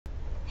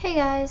Hey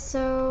guys,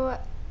 so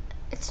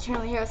it's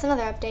Charlie here with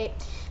another update.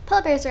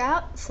 Polar bears are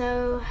out,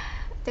 so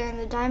they're in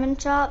the diamond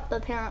shop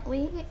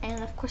apparently,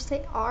 and of course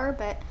they are,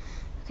 but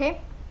okay.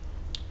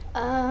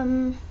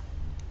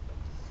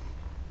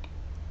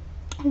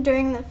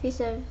 During the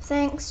Feast of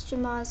Thanks,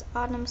 Jammalidays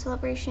autumn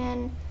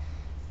celebration,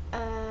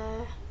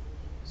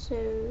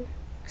 so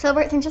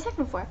celebrate things you're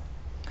thankful for.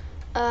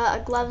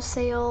 A glove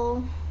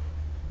sale,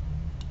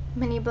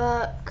 mini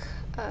book,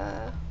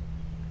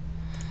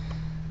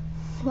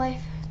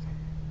 life.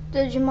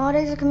 The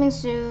Jammalidays are coming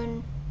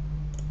soon.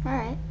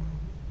 Alright.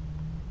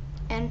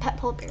 And pet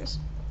polar bears.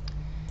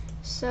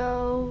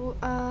 So,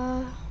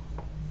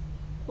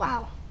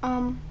 wow.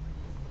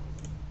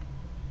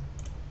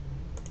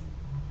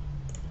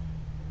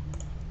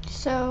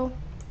 So,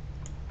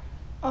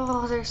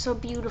 oh, they're so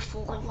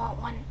beautiful. I want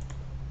one.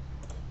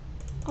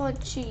 Oh,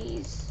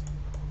 jeez.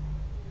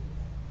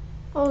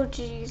 Oh,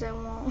 jeez, I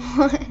want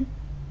one.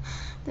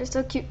 They're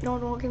so cute. No,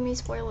 don't give me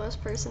spoilers,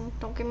 person.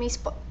 Don't give me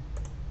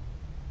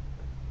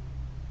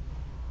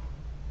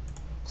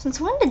Since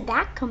when did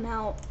that come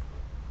out?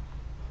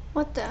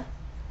 What the?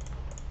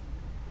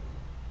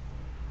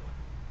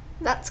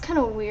 That's kind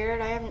of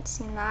weird. I haven't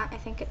seen that. I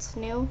think it's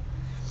new.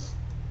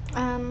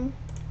 Did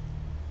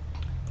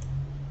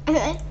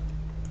they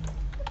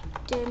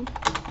change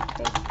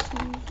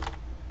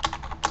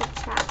the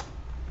chat?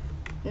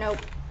 Nope.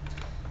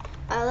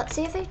 Let's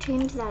see if they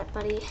changed that,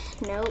 buddy.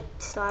 Nope.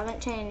 Still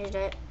haven't changed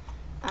it.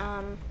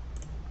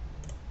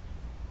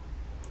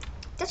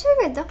 That's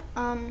really good though.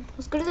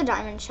 Let's go to the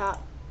diamond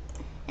shop.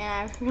 And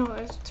I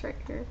realized it's right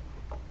here.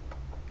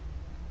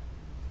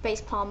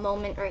 Facepalm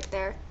moment right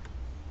there.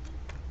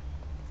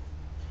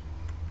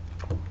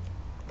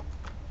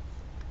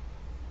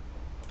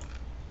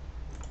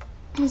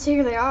 And so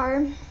here they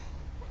are.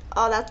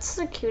 Oh, that's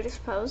the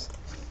cutest pose.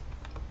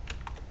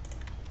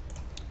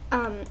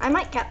 I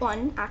might get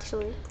one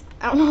actually.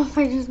 I don't know if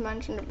I just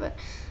mentioned it, but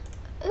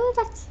ooh,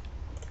 that's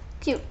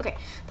cute. Okay,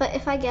 but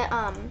if I get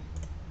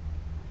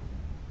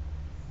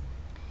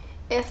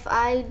if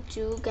I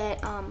do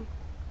get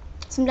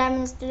some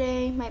diamonds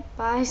today, might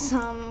buy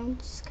some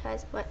just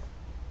cause what?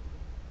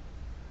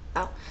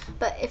 Oh,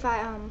 but if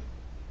I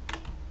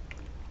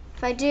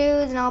do,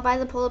 then I'll buy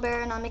the polar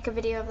bear and I'll make a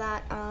video of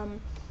that.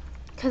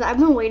 Cause I've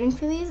been waiting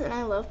for these and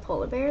I love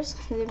polar bears.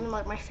 They've been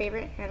like my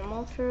favorite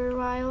animal for a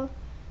while.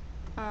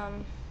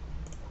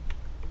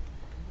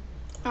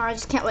 Or I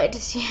just can't wait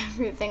to see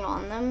everything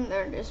on them.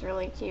 They're just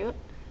really cute.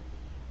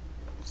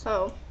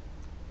 So,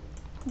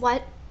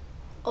 what?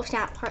 Oh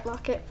snap, heart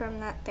locket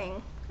from that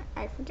thing.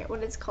 I forget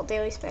what it's called,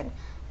 Daily Spin.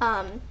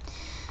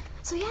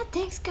 So yeah,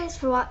 thanks guys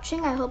for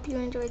watching. I hope you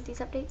enjoyed these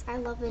updates. I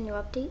love the new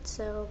updates,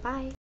 so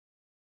bye.